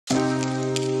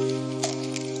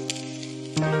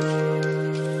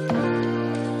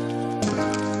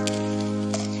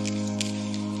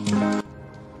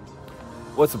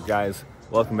What's up, guys?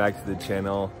 Welcome back to the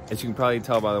channel. As you can probably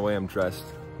tell by the way I'm dressed,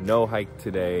 no hike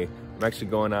today. I'm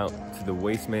actually going out to the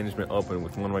Waste Management Open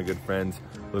with one of my good friends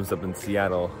who lives up in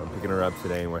Seattle. I'm picking her up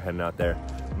today and we're heading out there.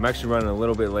 I'm actually running a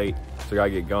little bit late, so I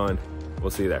gotta get going. We'll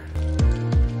see you there.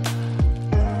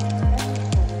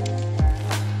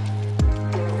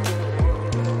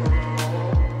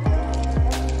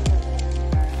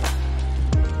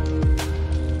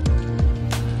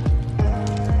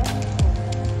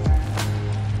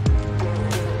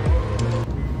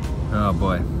 Oh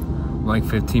boy, I'm like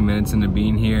 15 minutes into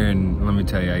being here, and let me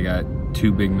tell you, I got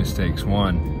two big mistakes.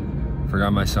 One,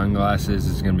 forgot my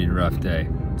sunglasses. It's gonna be a rough day.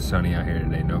 It's sunny out here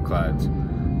today, no clouds.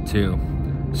 Two,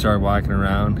 started walking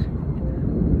around.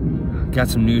 Got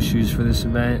some new shoes for this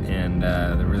event, and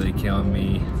they're really killing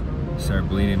me. Started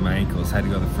bleeding my ankles. Had to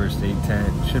go to the first aid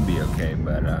tent. Should be okay,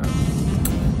 but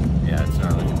yeah, it's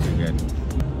not looking too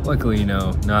good. Luckily, you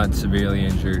know, not severely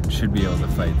injured. Should be able to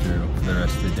fight through for the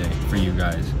rest of the day for you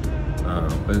guys.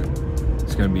 But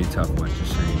it's gonna be a tough one,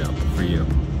 just so you know, for you.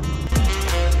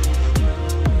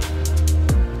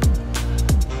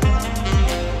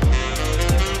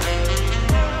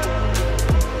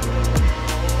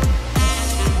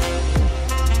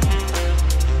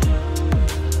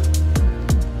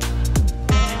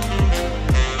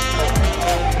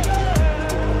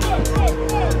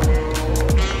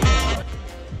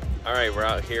 All right, we're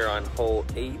out here on hole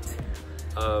 8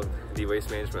 of the Waste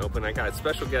Management Open. I got a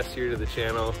special guest here to the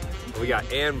channel. We got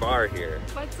Ann Barr here.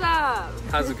 What's up?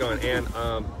 How's it going, Ann?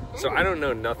 So I don't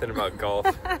know nothing about golf,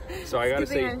 so I gotta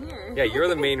say, yeah, you're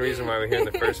the main reason why we're here in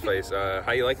the first place.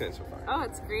 How you liking it so far? Oh,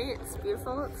 it's great. It's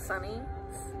beautiful. It's sunny.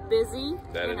 It's busy.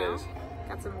 That it is.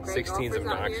 Got some great 16's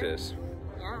obnoxious.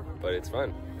 Yeah. But it's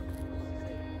fun.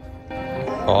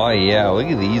 Oh yeah, look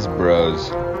at these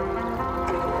bros.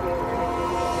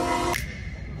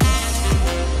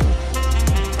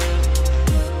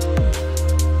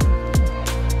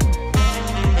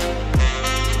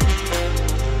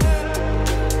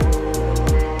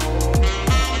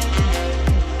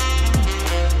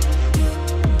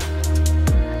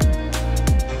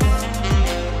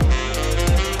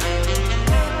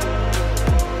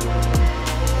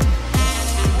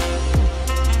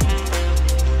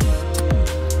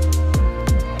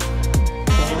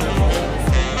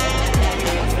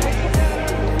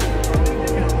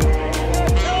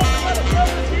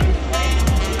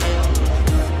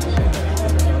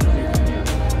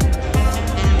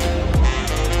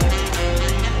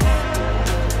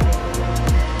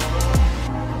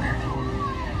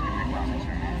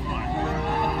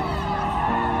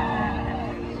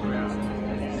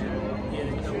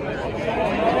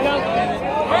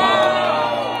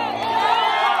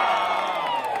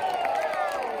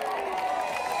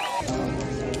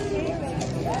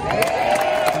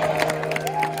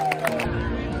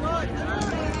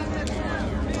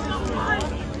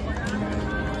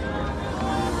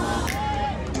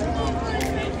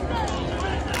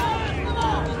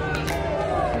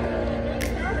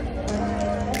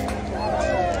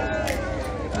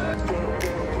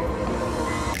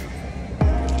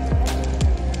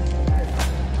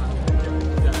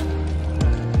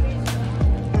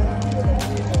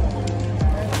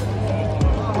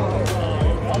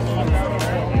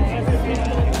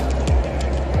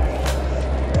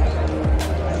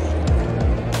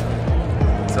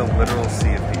 Literal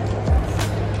sea of people.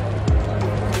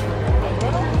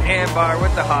 Ann Barr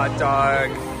with the hot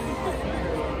dog.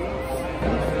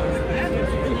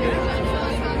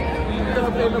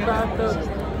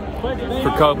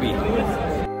 For Kobe.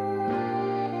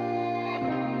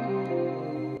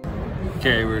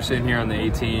 Okay, we're sitting here on the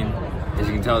 18. As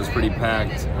you can tell, it's pretty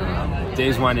packed.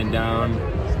 Day's winding down.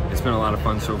 It's been a lot of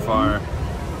fun so far.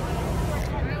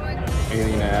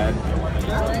 Anything to add?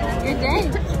 Good day.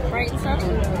 Bright and sunny.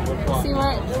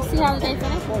 See how the day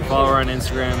finished? Follow her on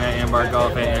Instagram at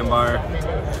 @AnnBarGolf, @AnnBar.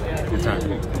 Good time.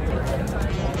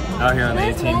 Out here on the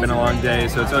 18, been a long day,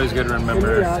 so it's always good to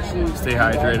remember, stay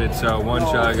hydrated. So one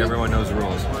chug, everyone knows the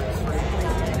rules.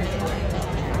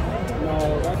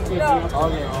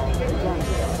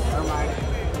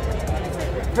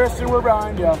 Christian, we're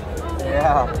behind you.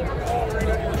 Yeah.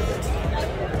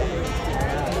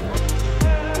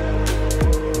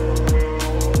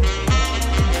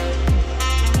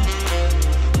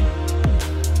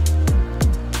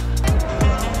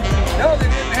 No, they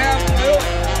didn't have milk.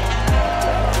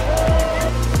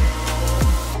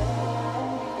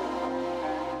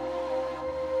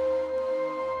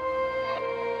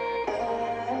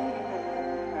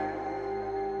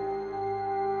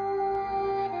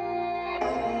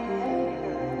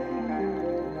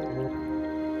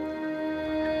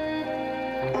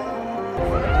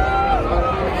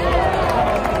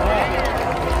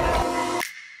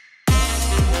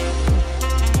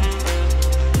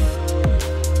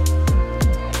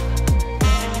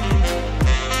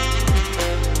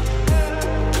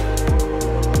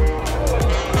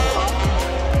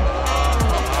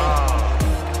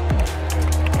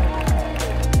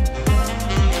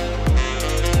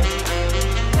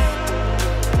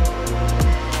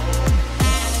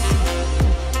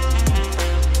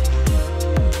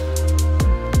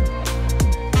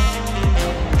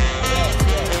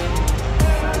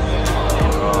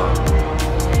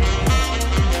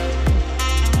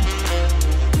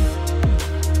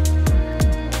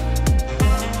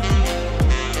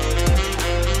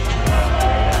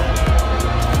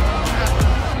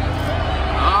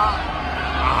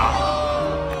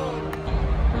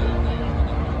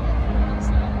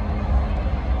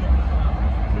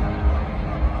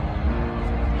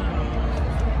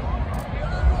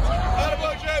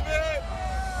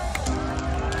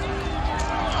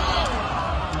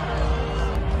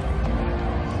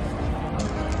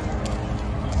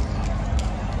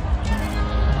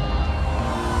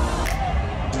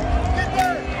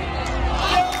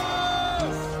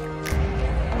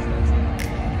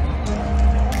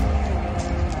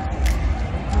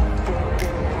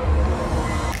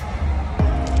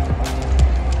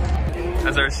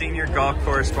 As our senior golf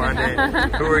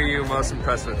correspondent, who are you most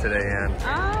impressed with today, Ann?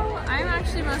 Oh, I'm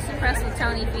actually most impressed with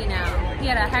Tony Fino. He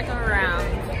had a heck of a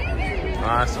round.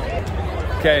 Awesome.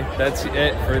 Okay, that's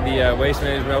it for the Waste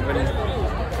Management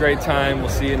Open. Great time. We'll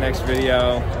see you next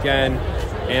video. Again,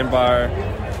 Ann Barr,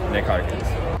 Nick Harkins.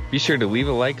 Be sure to leave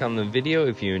a like on the video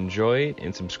if you enjoyed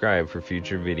and subscribe for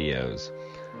future videos.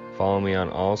 Follow me on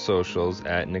all socials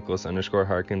at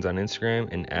Nicholas_Harkins on Instagram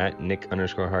and at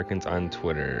Nick_Harkins on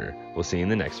Twitter. We'll see you in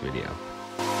the next video.